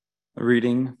A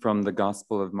reading from the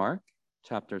Gospel of Mark,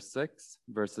 chapter 6,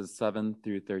 verses 7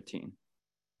 through 13.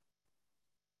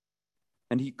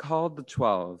 And he called the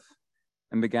 12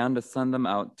 and began to send them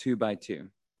out 2 by 2,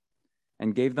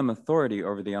 and gave them authority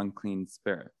over the unclean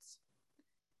spirits.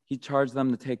 He charged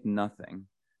them to take nothing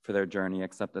for their journey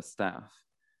except a staff,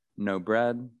 no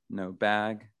bread, no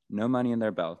bag, no money in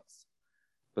their belts,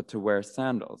 but to wear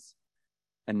sandals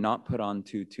and not put on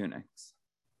 2 tunics.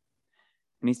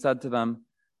 And he said to them,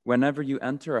 "Whenever you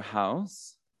enter a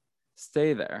house,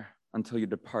 stay there until you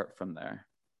depart from there.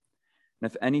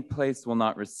 And if any place will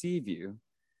not receive you,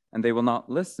 and they will not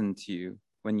listen to you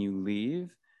when you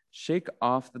leave, shake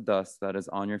off the dust that is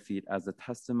on your feet as a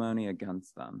testimony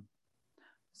against them."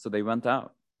 So they went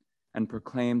out and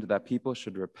proclaimed that people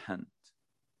should repent.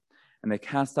 And they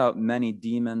cast out many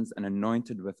demons and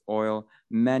anointed with oil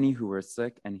many who were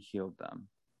sick and healed them.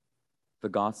 The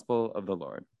Gospel of the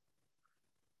Lord.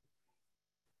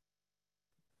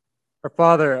 Our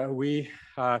Father, we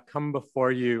come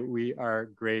before you. We are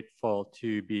grateful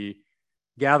to be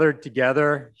gathered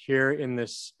together here in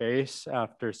this space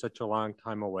after such a long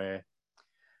time away.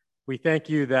 We thank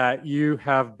you that you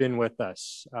have been with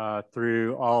us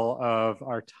through all of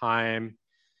our time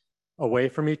away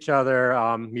from each other,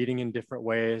 meeting in different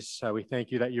ways. We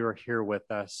thank you that you are here with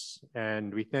us,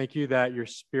 and we thank you that your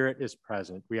Spirit is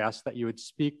present. We ask that you would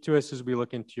speak to us as we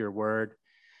look into your word.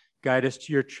 Guide us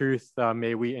to your truth.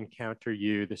 May we encounter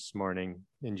you this morning.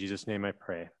 In Jesus' name I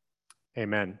pray.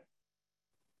 Amen.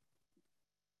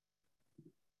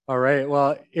 All right.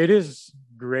 Well, it is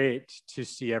great to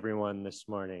see everyone this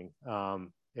morning.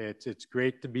 It's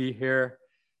great to be here.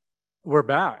 We're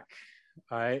back.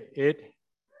 It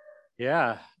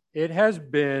has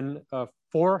been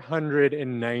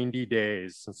 490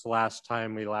 days since the last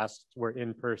time we were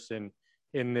in person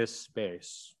in this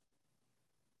space.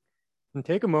 And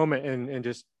take a moment and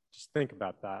just think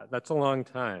about that. That's a long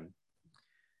time.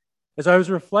 As I was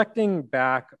reflecting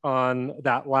back on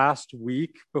that last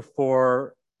week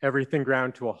before everything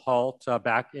ground to a halt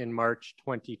back in March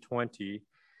 2020,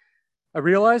 I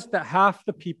realized that half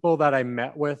the people that I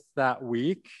met with that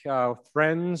week,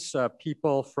 friends,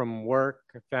 people from work,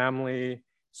 family,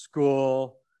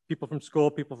 school, people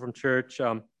from church,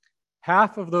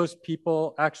 half of those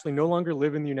people actually no longer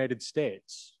live in the United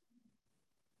States.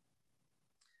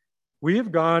 We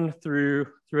have gone through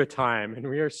a time, and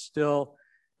we are still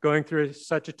going through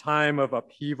such a time of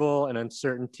upheaval and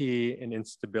uncertainty and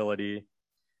instability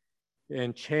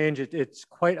and change. It's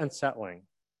quite unsettling.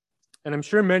 And I'm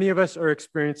sure many of us are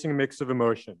experiencing a mix of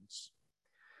emotions.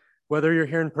 Whether you're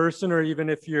here in person or even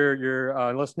if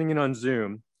you're listening in on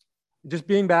Zoom, just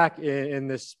being back in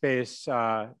this space,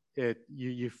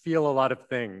 you feel a lot of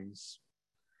things.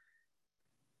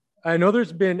 I know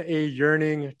there's been a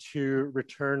yearning to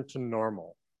return to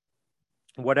normal,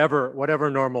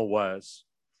 whatever normal was.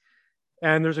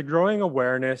 And there's a growing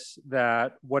awareness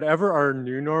that whatever our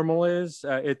new normal is,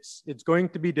 it's going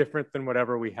to be different than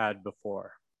whatever we had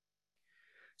before.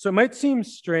 So it might seem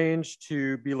strange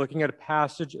to be looking at a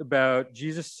passage about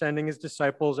Jesus sending his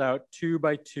disciples out 2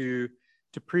 by 2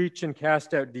 to preach and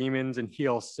cast out demons and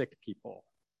heal sick people.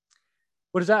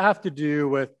 What does that have to do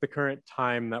with the current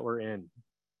time that we're in?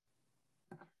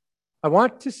 I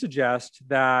want to suggest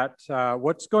that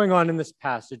what's going on in this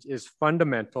passage is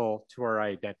fundamental to our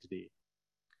identity,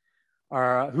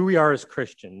 who we are as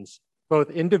Christians, both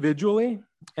individually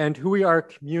and who we are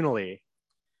communally,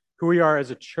 who we are as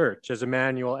a church, as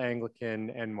Emmanuel Anglican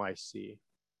NYC.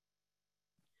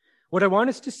 What I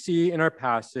want us to see in our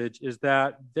passage is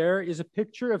that there is a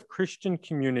picture of Christian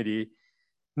community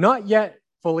not yet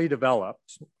fully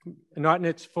developed, not in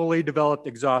its fully developed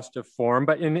exhaustive form,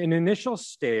 but in an initial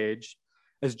stage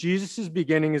as Jesus is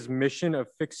beginning his mission of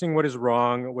fixing what is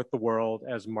wrong with the world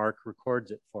as Mark records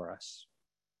it for us.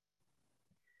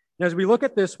 And as we look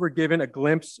at this, we're given a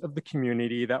glimpse of the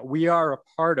community that we are a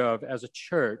part of as a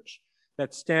church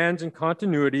that stands in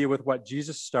continuity with what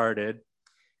Jesus started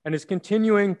and is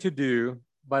continuing to do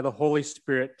by the Holy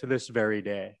Spirit to this very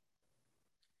day.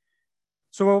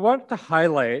 So what I want to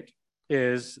highlight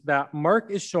is that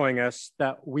Mark is showing us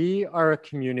that we are a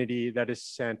community that is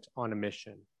sent on a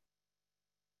mission.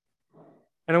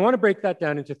 And I want to break that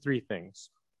down into 3 things.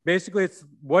 Basically, it's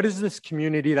what is this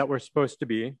community that we're supposed to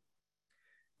be?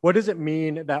 What does it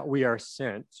mean that we are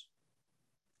sent?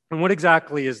 And what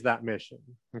exactly is that mission?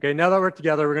 Okay, now that we're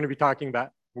together, we're going to be talking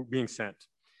about being sent.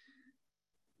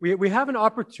 We have an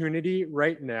opportunity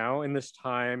right now in this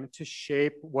time to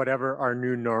shape whatever our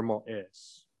new normal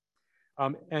is.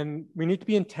 And we need to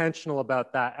be intentional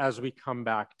about that as we come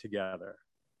back together.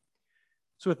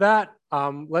 So with that,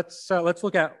 let's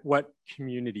look at what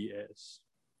community is.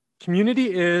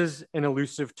 Community is an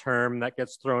elusive term that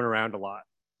gets thrown around a lot.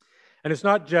 And it's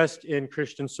not just in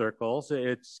Christian circles.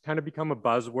 It's kind of become a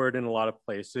buzzword in a lot of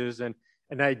places and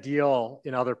an ideal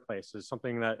in other places,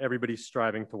 something that everybody's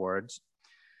striving towards.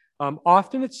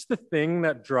 Often it's the thing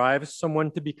that drives someone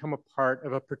to become a part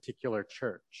of a particular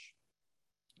church.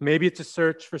 Maybe it's a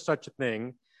search for such a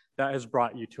thing that has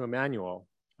brought you to Emmanuel.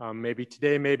 Maybe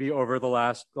today, maybe over the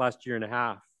last year and a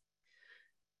half.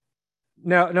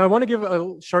 Now I want to give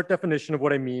a short definition of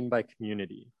what I mean by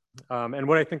community. And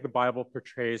what I think the Bible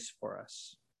portrays for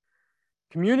us.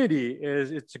 Community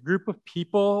it's a group of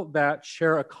people that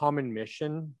share a common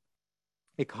mission,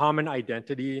 a common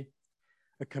identity,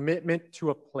 a commitment to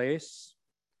a place,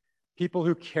 people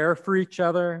who care for each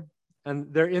other,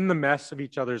 and they're in the mess of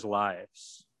each other's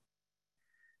lives.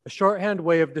 A shorthand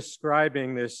way of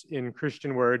describing this in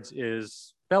Christian words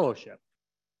is fellowship.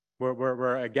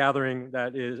 We're a gathering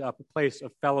that is a place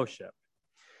of fellowship.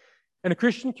 And a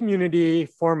Christian community,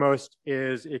 foremost,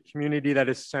 is a community that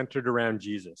is centered around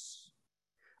Jesus,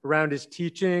 around his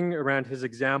teaching, around his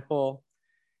example,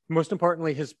 most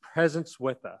importantly, his presence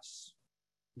with us,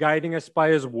 guiding us by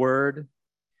his word,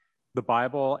 the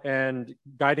Bible, and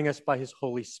guiding us by his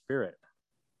Holy Spirit.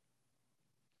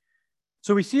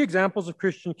 So we see examples of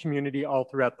Christian community all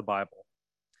throughout the Bible.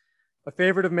 A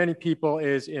favorite of many people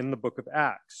is in the book of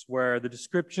Acts, where the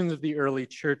descriptions of the early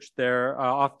church there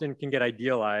often can get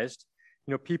idealized.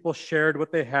 People shared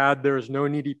what they had. There was no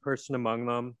needy person among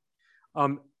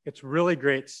them. It's really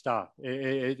great stuff.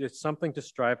 It's something to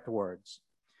strive towards.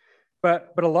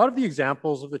 But a lot of the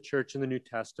examples of the church in the New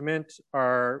Testament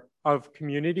are of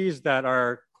communities that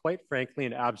are, quite frankly,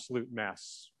 an absolute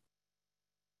mess.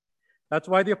 That's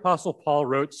why the Apostle Paul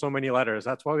wrote so many letters.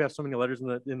 That's why we have so many letters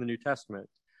in the New Testament.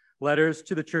 Letters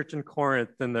to the church in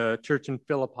Corinth and the church in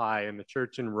Philippi and the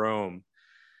church in Rome.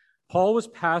 Paul was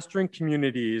pastoring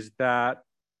communities that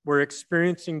were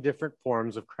experiencing different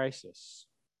forms of crisis.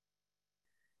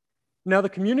 Now, the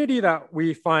community that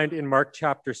we find in Mark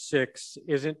chapter 6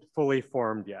 isn't fully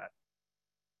formed yet.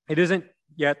 It isn't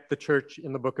yet the church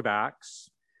in the book of Acts,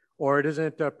 or it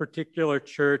isn't a particular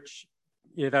church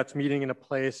that's meeting in a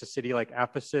place, a city like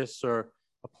Ephesus, or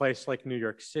a place like New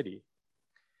York City.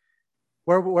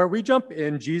 Where we jump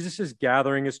in, Jesus is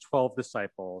gathering his 12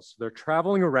 disciples. They're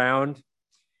traveling around.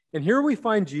 And here we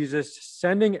find Jesus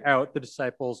sending out the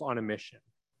disciples on a mission.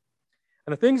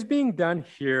 And the things being done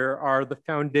here are the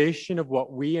foundation of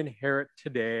what we inherit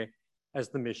today as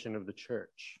the mission of the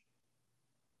church.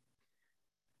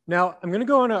 Now, I'm going to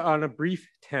go on a brief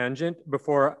tangent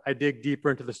before I dig deeper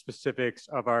into the specifics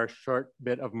of our short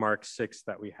bit of Mark 6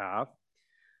 that we have.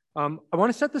 I want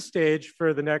to set the stage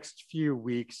for the next few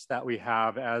weeks that we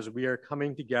have as we are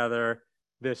coming together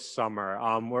this summer.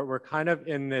 We're kind of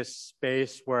in this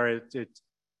space where it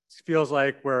feels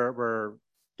like we're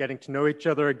getting to know each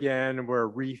other again. We're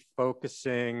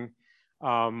refocusing,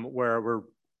 where we're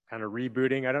kind of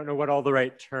rebooting. I don't know what all the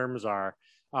right terms are.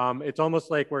 It's almost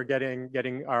like we're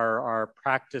getting our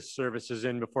practice services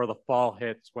in before the fall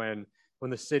hits, when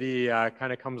the city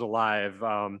kind of comes alive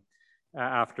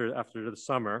after the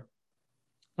summer.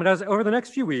 But over the next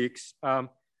few weeks, I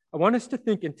want us to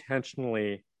think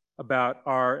intentionally about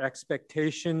our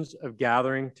expectations of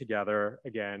gathering together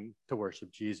again to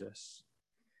worship Jesus.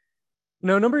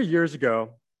 Now, a number of years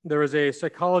ago, there was a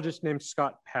psychologist named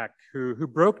Scott Peck who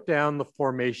broke down the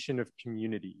formation of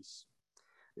communities,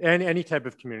 and any type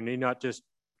of community, not just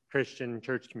Christian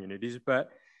church communities, but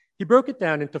he broke it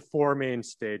down into 4 main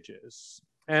stages.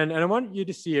 And I want you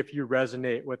to see if you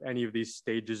resonate with any of these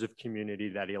stages of community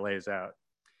that he lays out.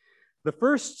 The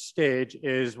first stage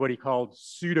is what he called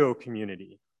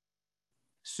pseudo-community.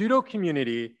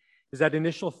 Pseudo-community is that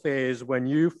initial phase when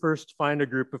you first find a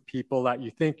group of people that you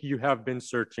think you have been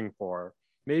searching for.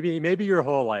 Maybe your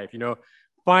whole life,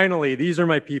 finally, these are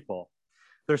my people.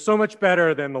 They're so much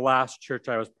better than the last church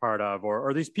I was part of,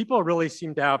 or these people really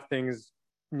seem to have things,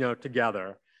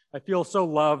 together. I feel so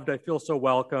loved. I feel so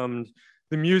welcomed.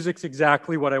 The music's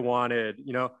exactly what I wanted.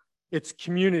 It's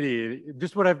community,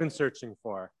 just what I've been searching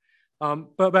for.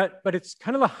 But it's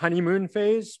kind of a honeymoon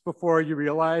phase before you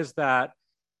realize that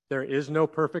there is no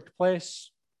perfect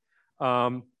place.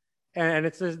 And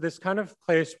it's this kind of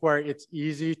place where it's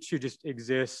easy to just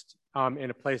exist in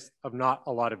a place of not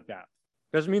a lot of depth.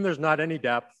 Doesn't mean there's not any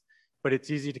depth, but it's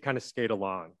easy to kind of skate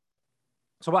along.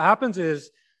 So what happens is,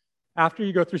 after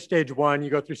you go through stage 1, you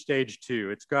go through stage 2.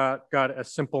 It's got a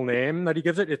simple name that he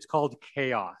gives it. It's called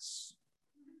chaos.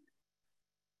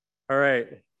 All right,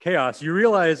 chaos. You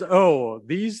realize,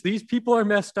 these people are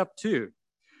messed up too.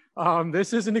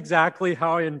 This isn't exactly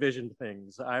how I envisioned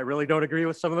things. I really don't agree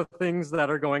with some of the things that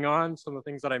are going on, some of the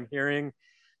things that I'm hearing.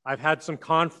 I've had some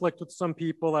conflict with some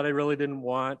people that I really didn't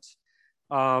want.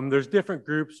 There's different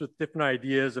groups with different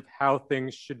ideas of how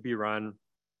things should be run.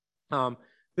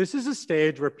 This is a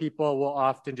stage where people will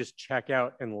often just check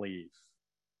out and leave,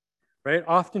 right?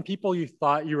 Often people you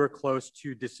thought you were close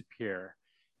to disappear,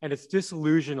 and it's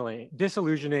disillusioning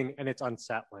and it's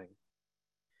unsettling.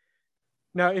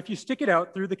 Now, if you stick it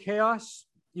out through the chaos,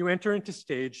 you enter into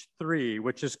stage 3,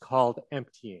 which is called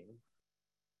emptying.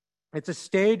 It's a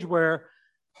stage where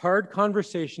hard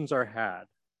conversations are had,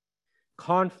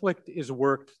 conflict is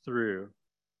worked through,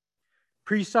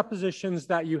 presuppositions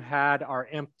that you had are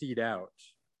emptied out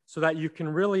so that you can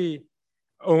really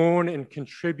own and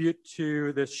contribute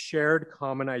to this shared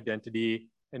common identity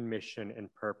and mission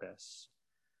and purpose.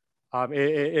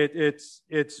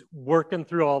 It's working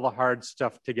through all the hard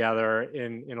stuff together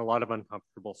in a lot of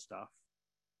uncomfortable stuff.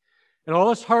 And all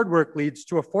this hard work leads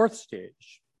to a 4th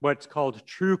stage, what's called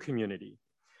true community,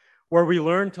 where we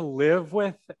learn to live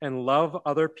with and love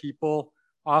other people,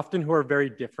 often who are very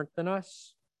different than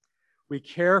us. We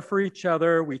care for each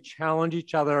other, we challenge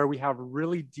each other, we have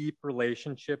really deep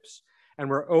relationships, and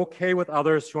we're okay with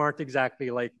others who aren't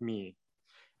exactly like me.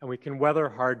 And we can weather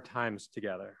hard times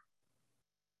together.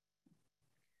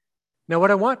 Now,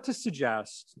 what I want to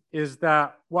suggest is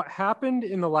that what happened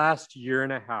in the last year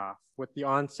and a half with the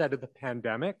onset of the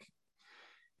pandemic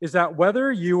is that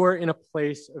whether you were in a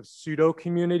place of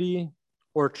pseudo-community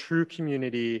or true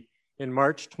community in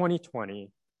March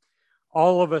 2020,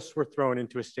 all of us were thrown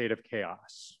into a state of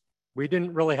chaos. We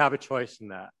didn't really have a choice in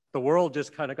that. The world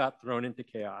just kind of got thrown into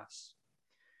chaos.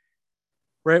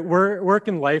 Right? Work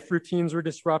and life routines were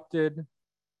disrupted.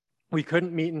 We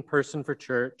couldn't meet in person for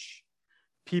church.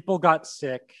 People got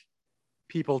sick.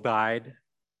 People died.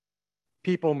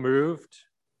 People moved.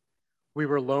 We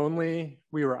were lonely.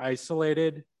 We were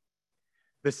isolated.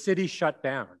 The city shut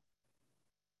down.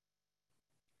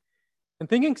 And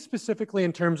thinking specifically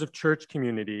in terms of church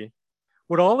community,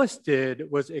 what all this did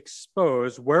was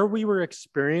expose where we were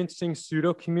experiencing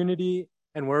pseudo-community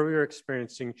and where we were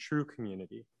experiencing true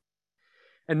community.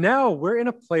 And now we're in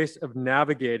a place of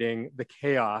navigating the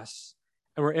chaos,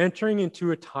 and we're entering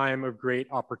into a time of great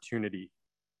opportunity,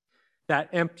 that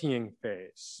emptying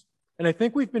phase. And I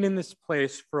think we've been in this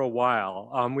place for a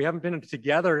while. We haven't been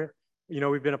together,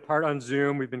 we've been apart on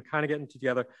Zoom, we've been kind of getting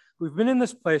together. We've been in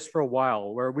this place for a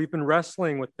while where we've been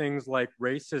wrestling with things like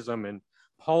racism and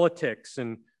politics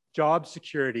and job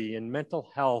security and mental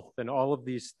health and all of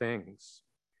these things.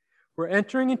 We're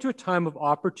entering into a time of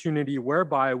opportunity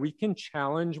whereby we can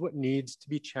challenge what needs to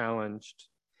be challenged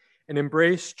and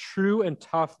embrace true and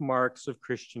tough marks of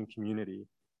Christian community.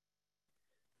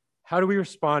 How do we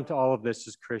respond to all of this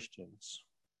as Christians?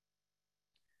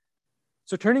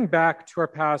 So turning back to our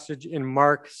passage in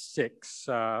Mark 6,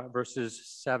 verses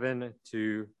 7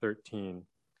 to 13.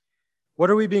 What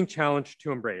are we being challenged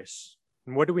to embrace?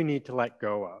 And what do we need to let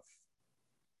go of?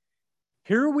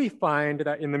 Here we find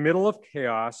that in the middle of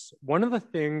chaos, one of the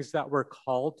things that we're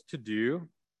called to do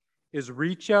is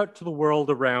reach out to the world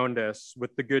around us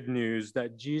with the good news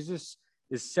that Jesus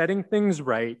is setting things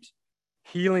right,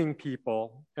 healing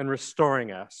people, and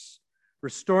restoring us,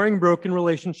 restoring broken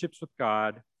relationships with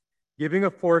God, giving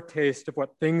a foretaste of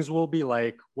what things will be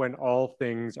like when all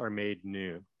things are made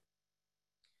new.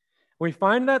 We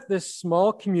find that this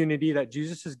small community that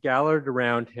Jesus has gathered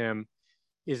around him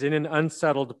is in an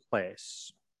unsettled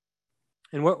place.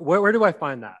 And where do I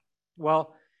find that?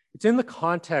 Well, it's in the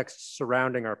context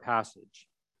surrounding our passage.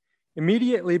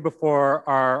 Immediately before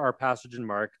our passage in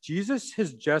Mark, Jesus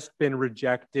has just been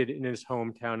rejected in his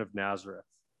hometown of Nazareth.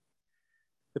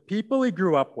 The people he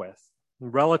grew up with,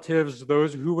 relatives,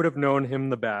 those who would have known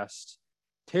him the best,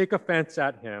 take offense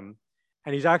at him,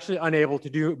 and he's actually unable to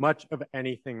do much of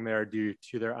anything there due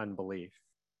to their unbelief.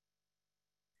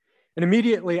 And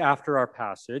immediately after our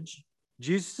passage,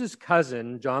 Jesus'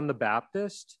 cousin, John the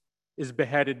Baptist, is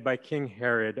beheaded by King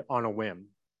Herod on a whim.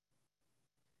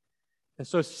 And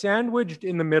so sandwiched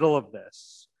in the middle of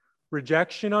this,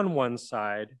 rejection on one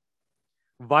side,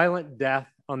 violent death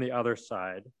on the other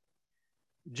side,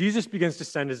 Jesus begins to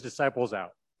send his disciples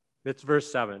out. That's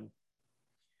verse 7.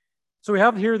 So we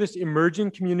have here this emerging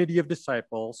community of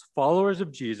disciples, followers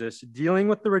of Jesus, dealing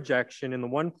with the rejection in the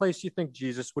one place you think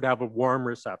Jesus would have a warm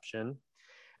reception,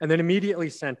 and then immediately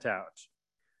sent out.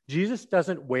 Jesus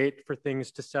doesn't wait for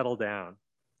things to settle down.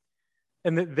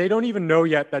 And they don't even know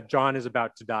yet that John is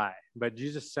about to die, but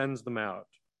Jesus sends them out.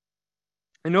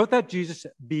 And note that Jesus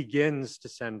begins to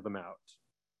send them out.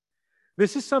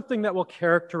 This is something that will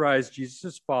characterize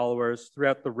Jesus' followers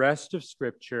throughout the rest of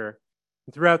Scripture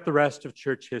and throughout the rest of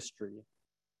church history.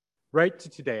 Right to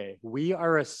today, we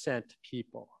are a sent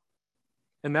people.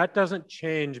 and that doesn't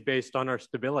change based on our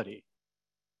stability.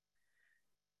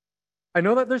 I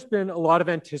know that there's been a lot of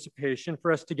anticipation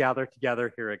for us to gather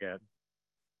together here again.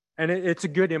 And it's a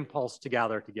good impulse to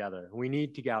gather together. We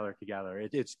need to gather together.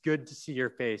 It's good to see your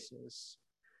faces.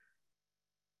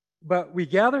 But we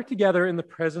gather together in the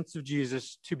presence of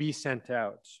Jesus to be sent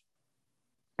out.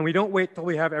 And we don't wait till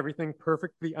we have everything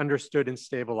perfectly understood and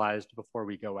stabilized before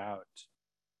we go out.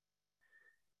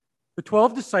 The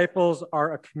 12 disciples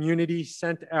are a community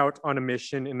sent out on a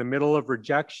mission in the middle of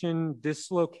rejection,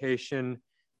 dislocation,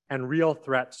 and real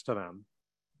threats to them.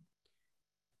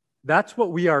 That's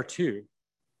what we are too.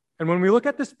 And when we look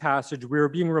at this passage, we are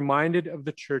being reminded of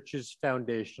the church's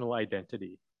foundational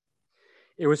identity.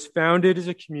 It was founded as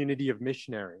a community of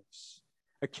missionaries,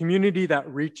 a community that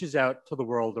reaches out to the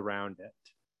world around it.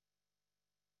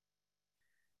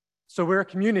 So we're a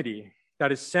community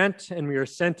that is sent, and we are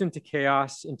sent into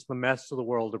chaos, into the mess of the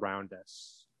world around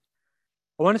us.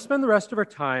 I want to spend the rest of our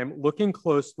time looking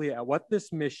closely at what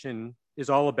this mission is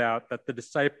all about that the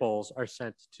disciples are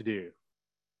sent to do.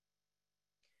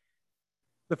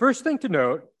 The first thing to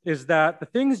note is that the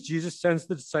things Jesus sends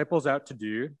the disciples out to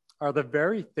do are the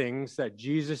very things that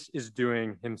Jesus is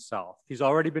doing himself. He's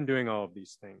already been doing all of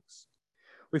these things.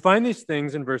 We find these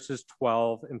things in verses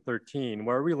 12 and 13,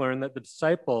 where we learn that the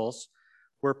disciples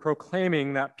were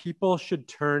proclaiming that people should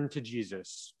turn to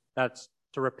Jesus. That's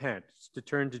to repent, to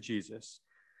turn to Jesus.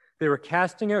 They were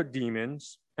casting out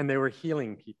demons, and they were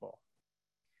healing people.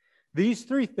 These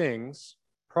three things,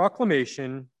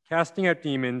 proclamation, casting out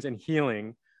demons, and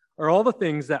healing, are all the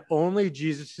things that only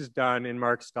Jesus has done in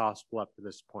Mark's gospel up to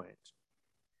this point.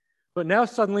 But now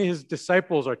suddenly his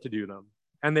disciples are to do them,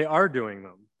 and they are doing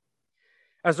them.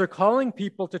 As they're calling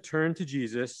people to turn to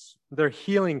Jesus, they're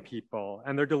healing people,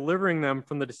 and they're delivering them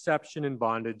from the deception and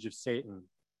bondage of Satan.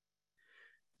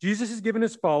 Jesus has given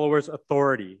his followers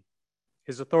authority.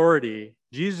 His authority,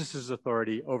 Jesus'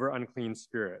 authority over unclean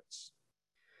spirits.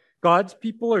 God's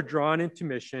people are drawn into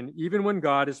mission even when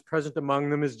God is present among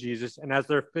them as Jesus, and as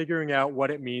they're figuring out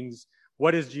what it means,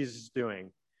 what is Jesus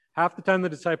doing? Half the time the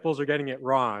disciples are getting it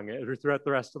wrong throughout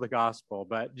the rest of the gospel,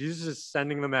 but Jesus is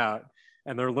sending them out,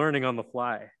 and they're learning on the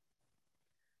fly.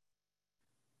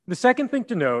 The second thing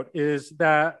to note is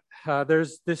that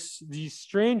there's these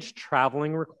strange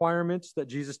traveling requirements that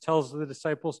Jesus tells the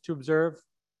disciples to observe.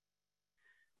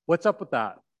 What's up with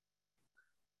that?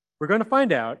 We're going to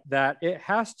find out that it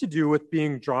has to do with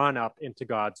being drawn up into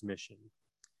God's mission,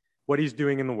 what he's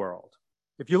doing in the world.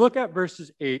 If you look at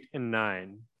verses 8 and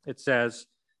 9, it says,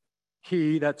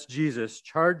 he, that's Jesus,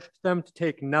 charged them to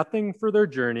take nothing for their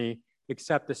journey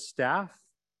except a staff,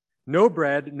 no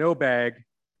bread, no bag,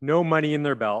 no money in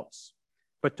their belts,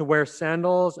 but to wear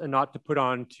sandals and not to put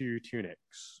on 2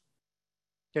 tunics.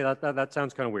 Okay, that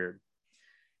sounds kind of weird.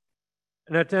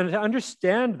 And to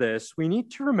understand this, we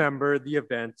need to remember the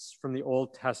events from the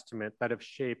Old Testament that have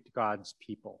shaped God's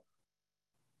people.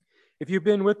 If you've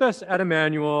been with us at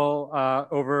Emmanuel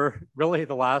over really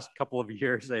the last couple of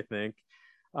years, I think,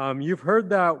 you've heard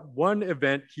that one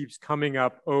event keeps coming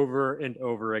up over and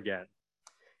over again.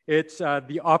 It's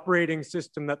the operating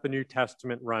system that the New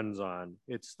Testament runs on.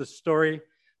 It's the story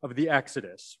of the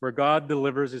Exodus, where God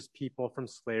delivers his people from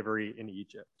slavery in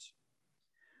Egypt.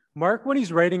 Mark, when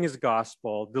he's writing his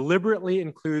gospel, deliberately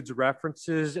includes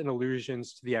references and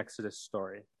allusions to the Exodus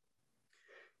story.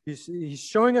 He's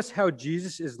showing us how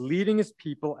Jesus is leading his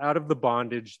people out of the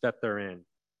bondage that they're in.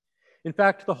 In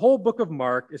fact, the whole book of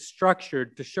Mark is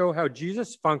structured to show how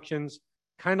Jesus functions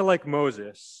kind of like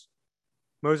Moses.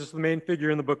 Moses, the main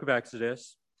figure in the book of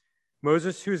Exodus.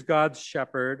 Moses, who's God's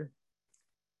shepherd.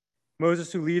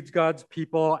 Moses, who leads God's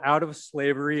people out of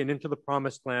slavery and into the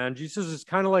promised land. Jesus is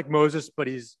kind of like Moses, but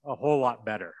he's a whole lot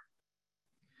better.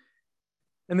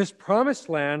 And this promised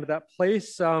land, that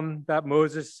place that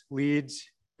Moses leads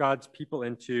God's people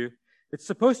into, it's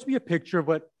supposed to be a picture of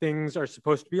what things are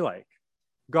supposed to be like.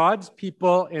 God's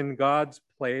people in God's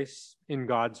place, in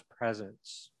God's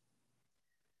presence.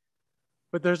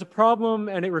 But there's a problem,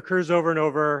 and it recurs over and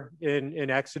over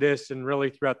in Exodus and really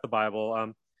throughout the Bible.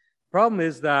 The problem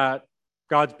is that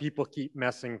God's people keep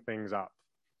messing things up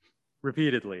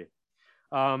repeatedly.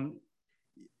 In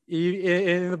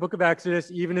the book of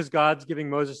Exodus, even as God's giving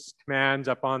Moses commands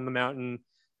up on the mountain,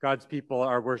 God's people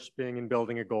are worshiping and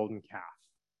building a golden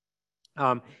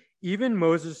calf. Even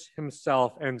Moses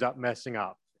himself ends up messing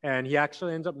up, and he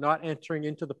actually ends up not entering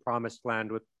into the promised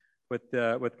land with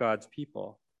God's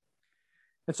people.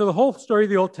 And so the whole story of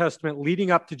the Old Testament leading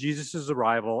up to Jesus'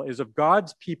 arrival is of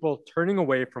God's people turning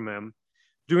away from him,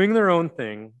 doing their own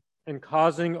thing, and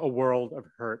causing a world of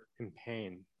hurt and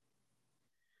pain.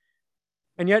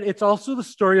 And yet it's also the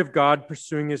story of God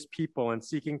pursuing his people and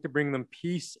seeking to bring them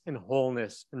peace and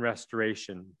wholeness and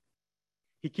restoration.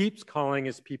 He keeps calling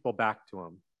his people back to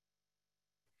him.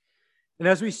 And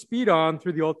as we speed on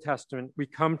through the Old Testament, we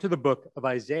come to the book of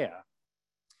Isaiah.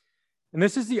 And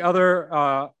this is the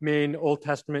other main Old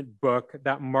Testament book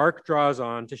that Mark draws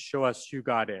on to show us who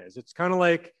God is. It's kind of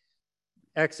like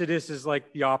Exodus is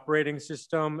like the operating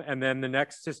system, and then the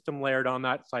next system layered on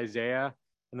that is Isaiah,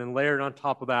 and then layered on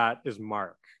top of that is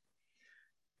Mark.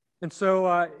 And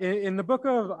so in the book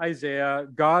of Isaiah,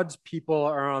 God's people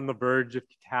are on the verge of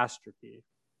catastrophe.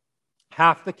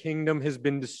 Half the kingdom has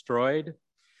been destroyed.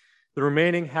 The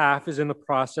remaining half is in the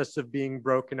process of being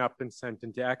broken up and sent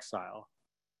into exile.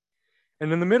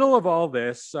 And in the middle of all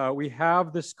this, we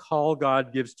have this call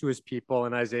God gives to his people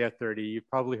in Isaiah 30. You've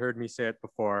probably heard me say it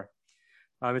before.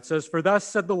 It says, "For thus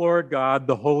said the Lord God,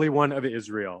 the Holy One of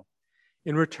Israel,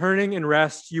 in returning and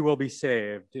rest you will be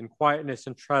saved, in quietness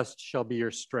and trust shall be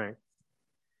your strength.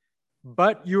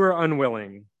 But you are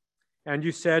unwilling, and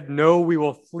you said, no, we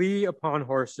will flee upon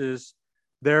horses,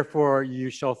 therefore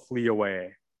you shall flee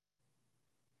away."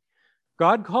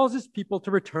 God calls his people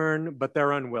to return, but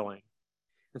they're unwilling.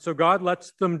 And so God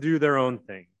lets them do their own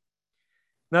thing.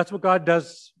 And that's what God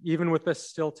does even with us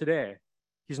still today.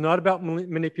 He's not about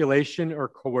manipulation or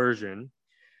coercion,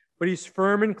 but he's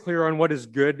firm and clear on what is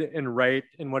good and right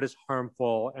and what is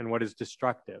harmful and what is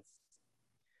destructive.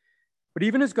 But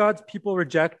even as God's people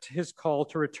reject his call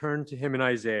to return to him in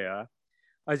Isaiah,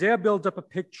 Isaiah builds up a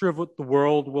picture of what the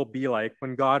world will be like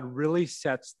when God really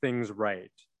sets things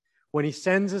right, when he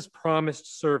sends his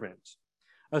promised servant,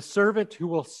 a servant who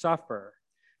will suffer,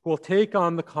 who will take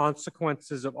on the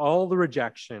consequences of all the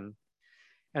rejection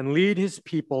and lead his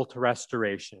people to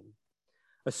restoration,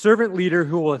 a servant leader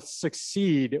who will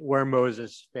succeed where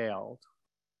Moses failed.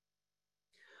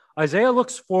 Isaiah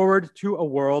looks forward to a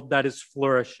world that is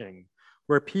flourishing,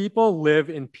 where people live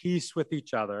in peace with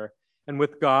each other and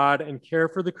with God and care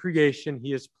for the creation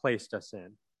he has placed us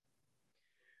in.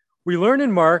 We learn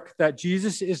in Mark that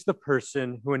Jesus is the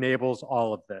person who enables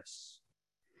all of this.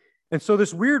 And so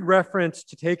this weird reference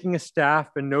to taking a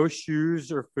staff and no shoes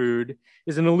or food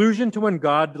is an allusion to when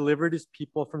God delivered his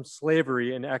people from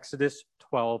slavery in Exodus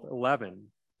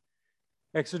 12:11.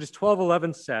 Exodus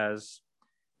 12:11 says,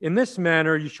 "In this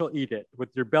manner you shall eat it,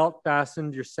 with your belt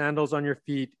fastened, your sandals on your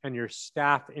feet, and your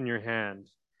staff in your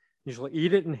hand. You shall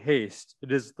eat it in haste.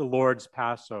 It is the Lord's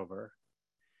Passover."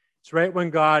 It's right when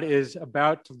God is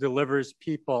about to deliver his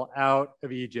people out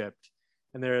of Egypt.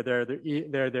 And they're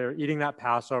eating that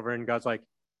Passover, and God's like,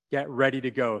 get ready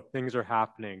to go. Things are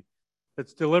happening.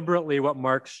 That's deliberately what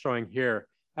Mark's showing here.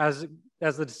 As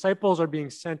the disciples are being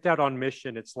sent out on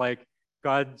mission, it's like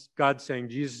God's saying,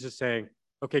 Jesus is saying,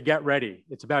 okay, get ready.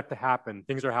 It's about to happen.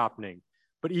 Things are happening.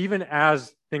 But even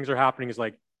as things are happening, it's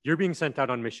like, you're being sent out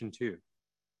on mission too.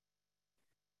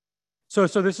 So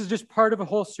this is just part of a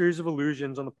whole series of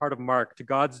allusions on the part of Mark to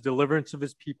God's deliverance of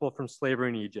his people from slavery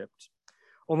in Egypt.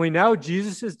 Only now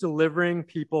Jesus is delivering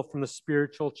people from the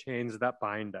spiritual chains that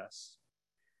bind us.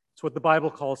 It's what the Bible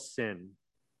calls sin.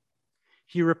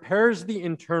 He repairs the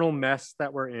internal mess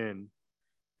that we're in.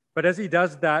 But as he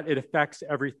does that, it affects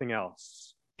everything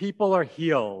else. People are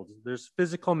healed. There's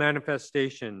physical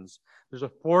manifestations. There's a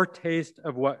foretaste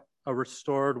of what a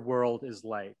restored world is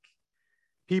like.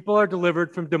 People are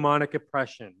delivered from demonic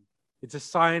oppression. It's a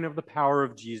sign of the power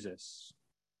of Jesus.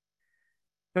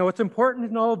 Now, what's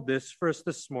important in all of this for us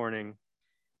this morning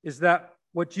is that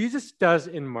what Jesus does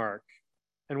in Mark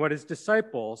and what his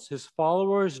disciples, his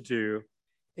followers do,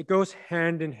 it goes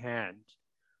hand in hand.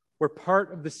 We're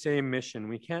part of the same mission.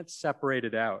 We can't separate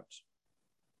it out.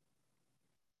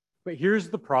 But here's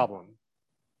the problem.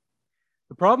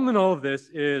 The problem in all of this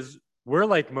is we're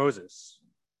like Moses.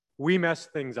 We mess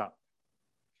things up.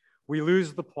 We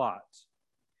lose the plot.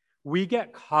 We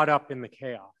get caught up in the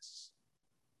chaos.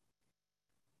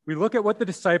 We look at what the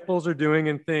disciples are doing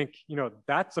and think,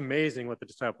 that's amazing what the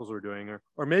disciples were doing.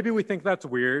 Or maybe we think that's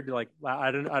weird. Like,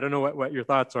 I don't know what your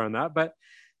thoughts are on that.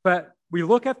 But we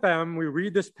look at them, we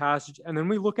read this passage, and then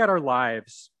we look at our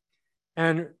lives.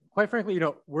 And quite frankly,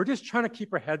 we're just trying to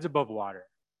keep our heads above water,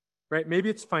 right? Maybe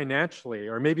it's financially,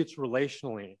 or maybe it's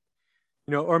relationally,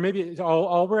 or maybe it's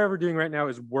all we're ever doing right now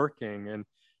is working,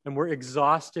 and we're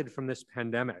exhausted from this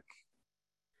pandemic.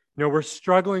 We're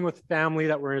struggling with family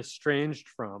that we're estranged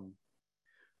from.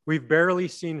 We've barely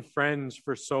seen friends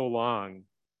for so long,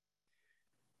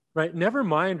 right? Never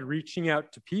mind reaching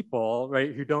out to people,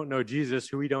 right, who don't know Jesus,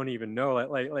 who we don't even know.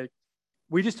 Like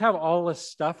we just have all this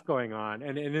stuff going on.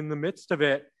 And in the midst of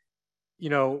it,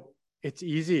 it's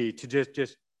easy to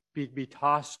just be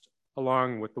tossed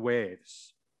along with the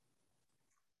waves.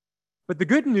 But the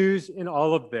good news in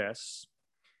all of this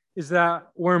is that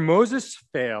where Moses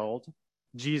failed,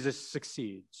 Jesus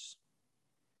succeeds.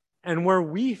 And where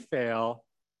we fail,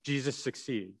 Jesus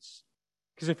succeeds.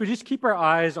 Because if we just keep our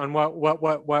eyes on what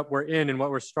we're in and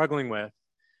what we're struggling with,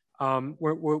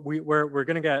 we're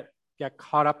going to get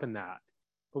caught up in that.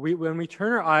 But when we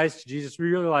turn our eyes to Jesus, we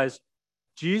realize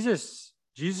Jesus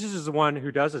is the one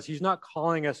who does this. He's not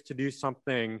calling us to do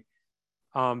something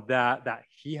that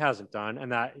he hasn't done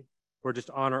and that we're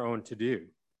just on our own to do.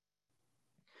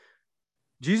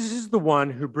 Jesus is the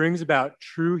one who brings about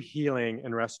true healing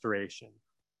and restoration.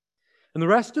 And the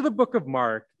rest of the book of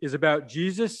Mark is about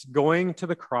Jesus going to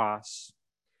the cross,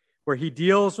 where he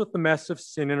deals with the mess of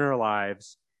sin in our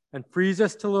lives and frees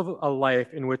us to live a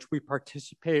life in which we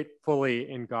participate fully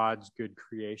in God's good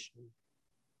creation.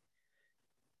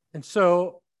 And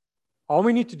so all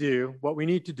we need to do, what we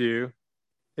need to do,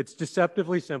 it's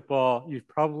deceptively simple. You've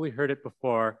probably heard it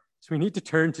before. So we need to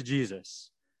turn to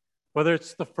Jesus, whether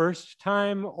it's the first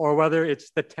time or whether it's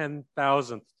the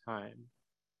 10,000th time.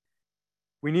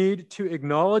 We need to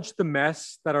acknowledge the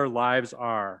mess that our lives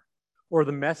are, or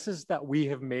the messes that we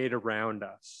have made around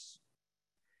us.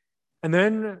 And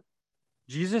then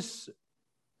Jesus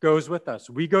goes with us.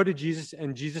 We go to Jesus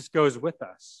and Jesus goes with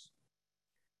us.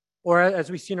 Or as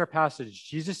we see in our passage,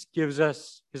 Jesus gives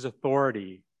us his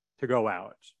authority to go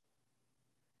out.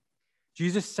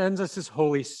 Jesus sends us his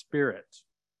Holy Spirit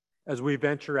as we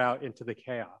venture out into the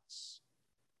chaos.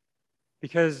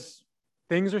 Because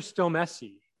things are still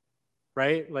messy,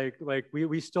 right? Like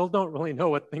we still don't really know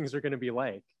what things are going to be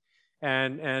like.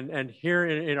 And here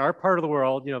in our part of the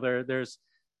world, you know,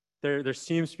 there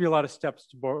seems to be a lot of steps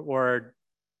toward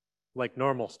like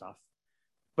normal stuff.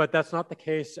 But that's not the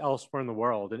case elsewhere in the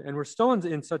world. And we're still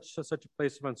in such a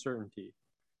place of uncertainty.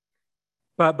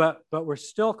 But we're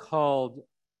still called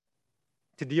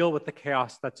to deal with the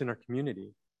chaos that's in our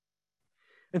community.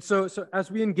 And so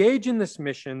as we engage in this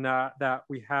mission that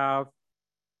we have,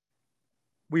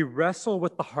 we wrestle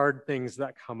with the hard things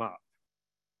that come up,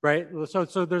 right?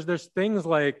 So there's things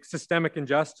like systemic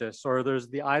injustice, or there's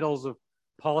the idols of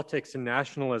politics and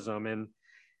nationalism,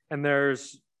 and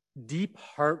there's deep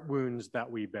heart wounds that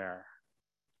we bear,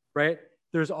 right?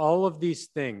 There's all of these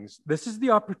things. This is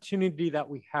the opportunity that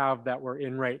we have that we're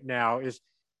in right now, is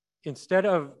instead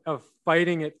of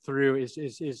fighting it through,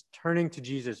 is turning to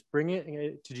Jesus, bringing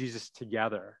it to Jesus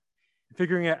together,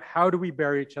 figuring out how do we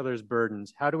bear each other's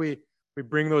burdens? How do we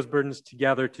bring those burdens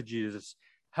together to Jesus?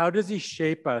 How does he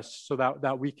shape us so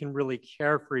that we can really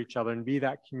care for each other and be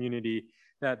that community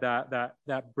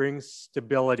that brings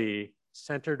stability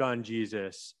centered on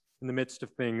Jesus in the midst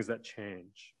of things that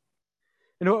change?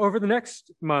 And over the next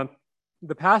month,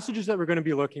 the passages that we're going to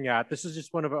be looking at, this is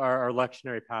just one of our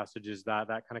lectionary passages that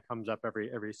kind of comes up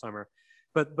every summer.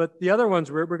 But the other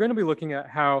ones, we're going to be looking at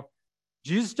how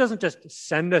Jesus doesn't just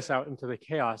send us out into the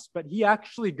chaos, but he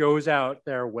actually goes out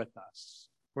there with us.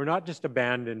 We're not just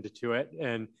abandoned to it.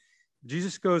 And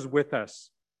Jesus goes with us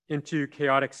into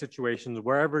chaotic situations,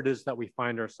 wherever it is that we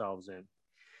find ourselves in.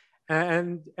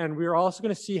 And we're also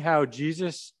going to see how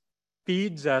Jesus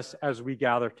feeds us as we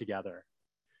gather together.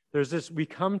 There's this, we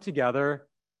come together,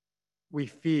 we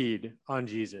feed on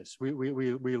Jesus.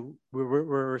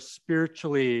 We're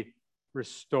spiritually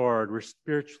restored, we're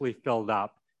spiritually filled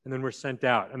up, and then we're sent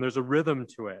out. And there's a rhythm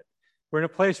to it. We're in a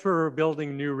place where we're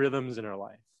building new rhythms in our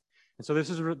life. And so this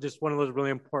is just one of those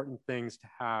really important things to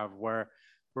have, where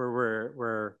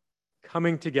we're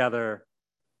coming together,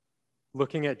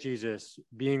 looking at Jesus,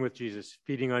 being with Jesus,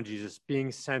 feeding on Jesus,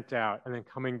 being sent out, and then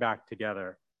coming back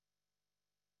together.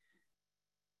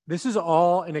 This is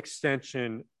all an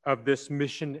extension of this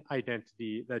mission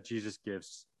identity that Jesus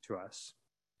gives to us.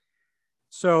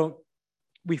 So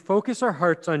we focus our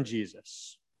hearts on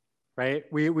Jesus, right?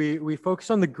 We focus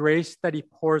on the grace that he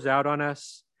pours out on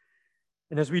us.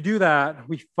 And as we do that,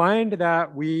 we find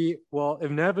that we will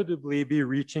inevitably be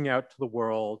reaching out to the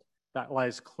world that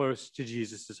lies close to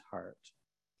Jesus's heart.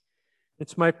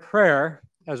 It's my prayer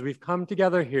as we've come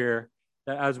together here,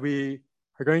 that as we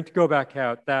are going to go back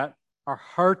out, that our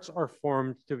hearts are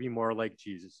formed to be more like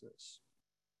Jesus's.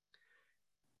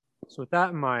 So with that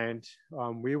in mind,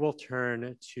 we will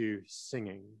turn to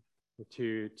singing,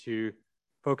 to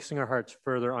focusing our hearts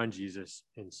further on Jesus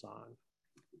in song.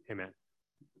 Amen.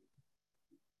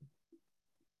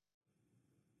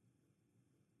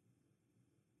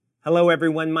 Hello,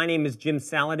 everyone. My name is Jim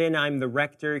Saladin. I'm the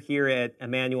rector here at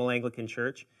Emmanuel Anglican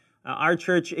Church. Our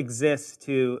church exists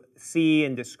to see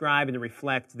and describe and to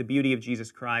reflect the beauty of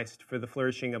Jesus Christ for the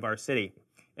flourishing of our city.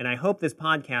 And I hope this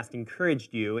podcast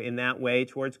encouraged you in that way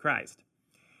towards Christ.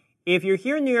 If you're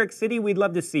here in New York City, we'd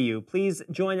love to see you. Please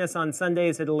join us on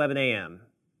Sundays at 11 a.m.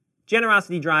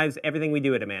 Generosity drives everything we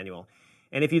do at Emmanuel.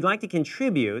 And if you'd like to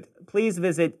contribute, please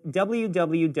visit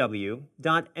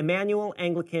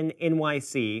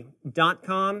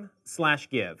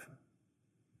www.emmanuelanglicannyc.com/give.